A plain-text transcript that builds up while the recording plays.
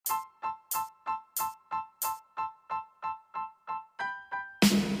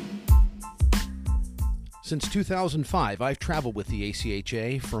Since 2005, I've traveled with the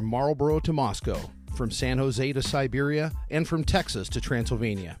ACHA from Marlborough to Moscow, from San Jose to Siberia, and from Texas to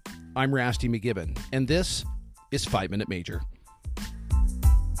Transylvania. I'm Rusty McGibbon, and this is 5 Minute Major.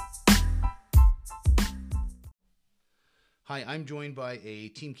 Hi, I'm joined by a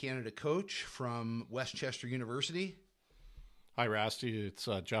Team Canada coach from Westchester University. Hi, Rusty. It's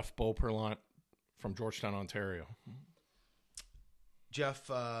Geoffrey Beauparlant from Georgetown, Ontario.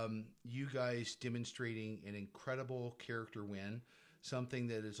 Jeff, you guys demonstrating an incredible character win, something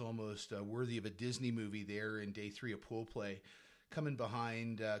that is almost worthy of a Disney movie there in day 3 of pool play. Coming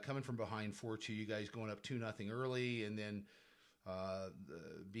from behind 4-2, you guys going up 2-0 early, and then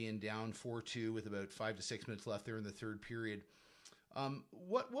being down 4-2 with about 5 to 6 minutes left there in the third period.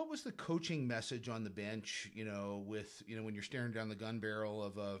 What was the coaching message on the bench? When you're staring down the gun barrel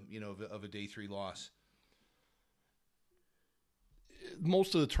of a day 3 loss.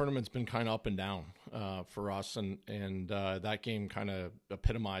 Most of the tournament's been kind of up and down for us, and that game kind of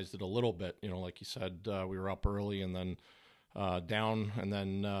epitomized it a little bit. Like you said, we were up early and then down, and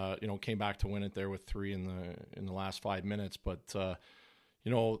then came back to win it there with 3 in the last 5 minutes. But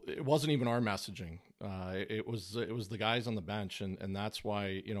it wasn't even our messaging. It was the guys on the bench, and that's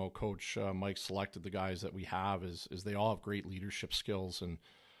why Coach Mike selected the guys that we have is they all have great leadership skills, and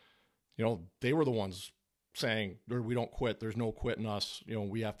they were the ones saying, we don't quit. There's no quitting us.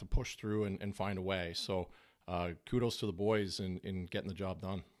 We have to push through and find a way. So kudos to the boys in getting the job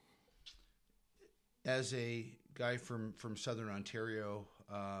done. As a guy from Southern Ontario,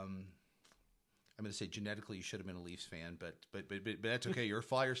 I'm going to say genetically you should have been a Leafs fan, but that's okay. You're a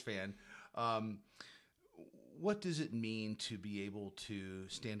Flyers fan. What does it mean to be able to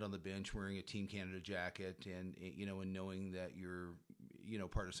stand on the bench wearing a Team Canada jacket and knowing that you're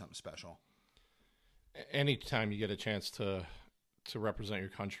part of something special? Anytime you get a chance to represent your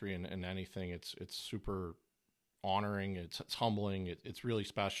country in anything, it's super honoring. It's humbling. It's really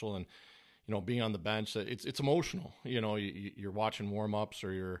special. And being on the bench, it's emotional. You're watching warm-ups,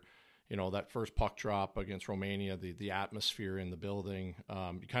 or you're that first puck drop against Romania, the atmosphere in the building.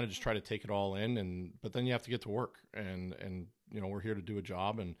 You kind of just try to take it all in, but then you have to get to work. And we're here to do a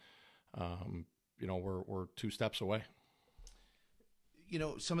job, and we're 2 steps away.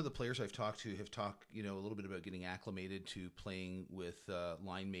 Some of the players I've talked to have talked, a little bit about getting acclimated to playing with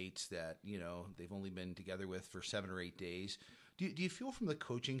line mates that, they've only been together with for 7 or 8 days. Do you feel from the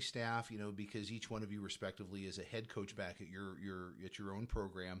coaching staff, because each one of you respectively is a head coach back at your own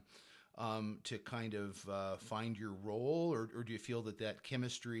program, to kind of find your role, or do you feel that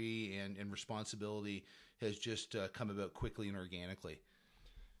chemistry and responsibility has just come about quickly and organically?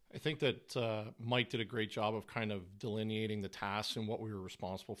 I think that Mike did a great job of kind of delineating the tasks and what we were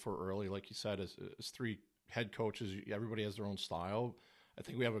responsible for early. Like you said, as 3 head coaches, everybody has their own style. I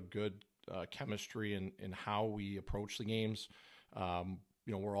think we have a good chemistry in how we approach the games.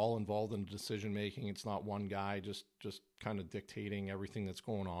 We're all involved in decision making. It's not one guy just kind of dictating everything that's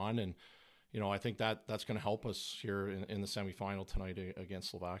going on. And I think that's going to help us here in the semifinal tonight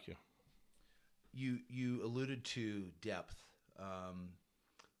against Slovakia. You alluded to depth.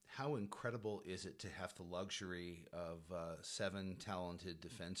 How incredible is it to have the luxury of 7 talented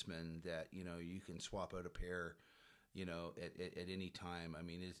defensemen that you can swap out a pair at any time? I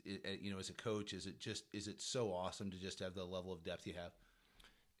mean, as a coach, is it so awesome to just have the level of depth you have?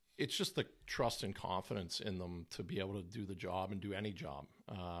 It's just the trust and confidence in them to be able to do the job and do any job.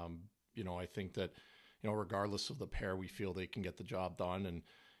 I think that regardless of the pair, we feel they can get the job done, and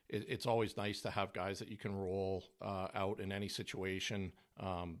it's always nice to have guys that you can roll out in any situation.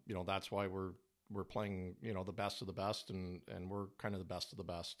 That's why we're playing, the best of the best, and we're kind of the best of the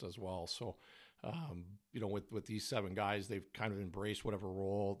best as well. So, with these 7 guys, they've kind of embraced whatever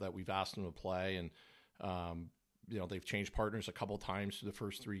role that we've asked them to play. And, they've changed partners a couple of times through the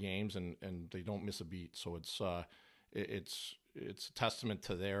first 3 games, and they don't miss a beat. So it's a testament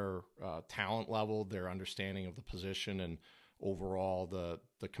to their talent level, their understanding of the position, and overall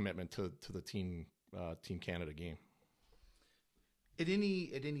the commitment to the Team Canada game. At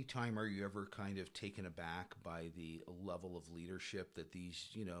any time, are you ever kind of taken aback by the level of leadership that these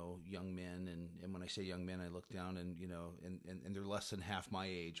young men, and when I say young men, I look down and and they're less than half my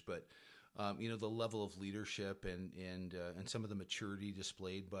age, but the level of leadership and some of the maturity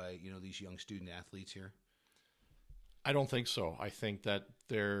displayed by these young student athletes here? I don't think so. I think that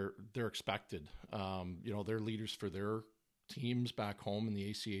they're expected. They're leaders for their teams back home in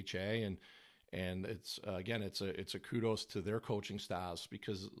the ACHA, and it's a kudos to their coaching staffs,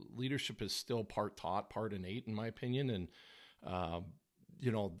 because leadership is still part taught, part innate, in my opinion. And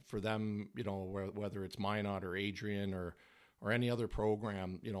for them, whether it's Minot or Adrian or or any other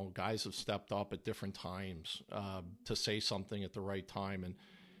program, guys have stepped up at different times to say something at the right time,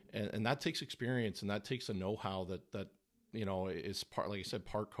 and that takes experience, and that takes a know-how that is part, like I said,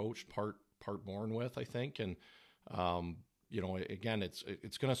 part coached, part born with, I think, and again,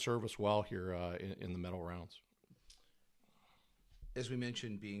 it's going to serve us well here in the medal rounds. As we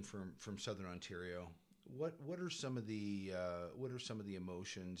mentioned, being from Southern Ontario, what are some of the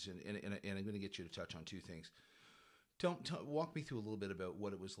emotions, and I'm going to get you to touch on two things. Walk me through a little bit about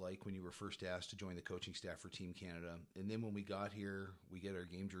what it was like when you were first asked to join the coaching staff for Team Canada, and then when we got here, we get our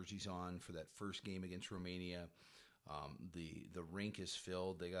game jerseys on for that first game against Romania. The rink is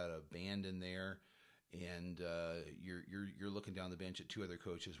filled. They got a band in there, and you're looking down the bench at two other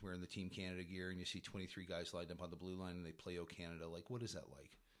coaches wearing the Team Canada gear, and you see 23 guys lined up on the blue line, and they play "O Canada." Like, what is that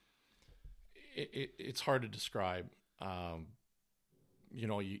like? It's hard to describe.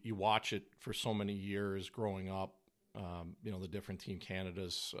 You watch it for so many years growing up. The different Team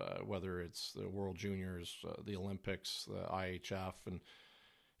Canadas, whether it's the World Juniors, the Olympics, the IHF, and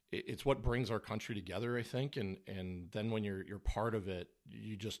it's what brings our country together, I think. And then when you're part of it,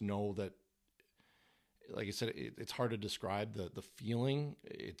 you just know that, like I said, it's hard to describe the feeling.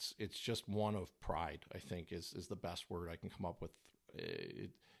 It's just one of pride, I think, is the best word I can come up with.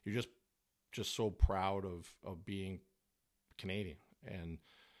 You're just so proud of being Canadian, and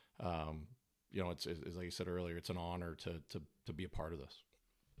it's like I said earlier, it's an honor to be a part of this.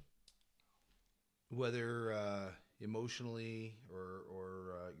 Whether emotionally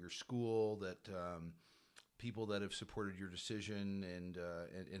or your school, that people that have supported your decision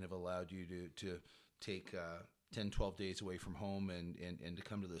and have allowed you to take 10, 12 days away from home and to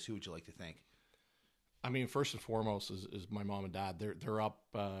come to this, who would you like to thank? I mean, first and foremost is my mom and dad. They're up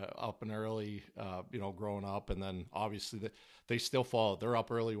and early, growing up, and then obviously they still follow. They're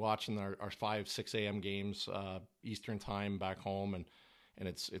up early watching our 5, 6 a.m. games Eastern time back home, and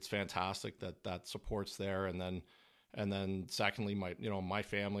it's fantastic that support's there. And then secondly, my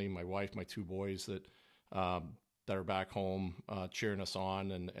family, my wife, my 2 boys that are back home cheering us on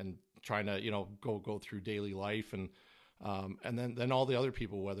and trying to go through daily life, and then all the other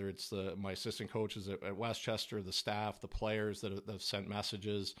people, whether it's my assistant coaches at Westchester, the staff, the players that have sent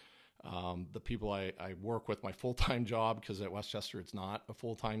messages, the people I work with, my full-time job, because at Westchester it's not a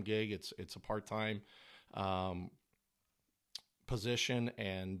full-time gig, it's a part-time position,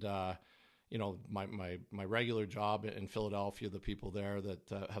 and my regular job in Philadelphia, the people there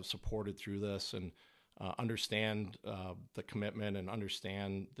that have supported through this and understand the commitment and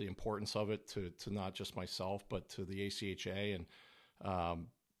understand the importance of it to not just myself, but to the ACHA. And,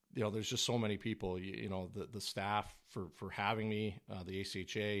 there's just so many people, the staff for having me, the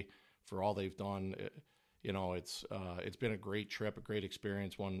ACHA for all they've done. It's been a great trip, a great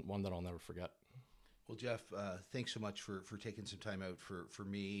experience, one that I'll never forget. Well, Jeff, thanks so much for taking some time out for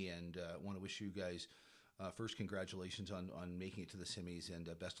me, and want to wish you guys first, congratulations on making it to the semis, and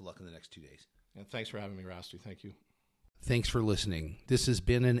best of luck in the next 2 days. And thanks for having me, Rasty. Thank you. Thanks for listening. This has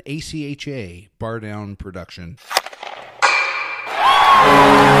been an ACHA Bar Down production.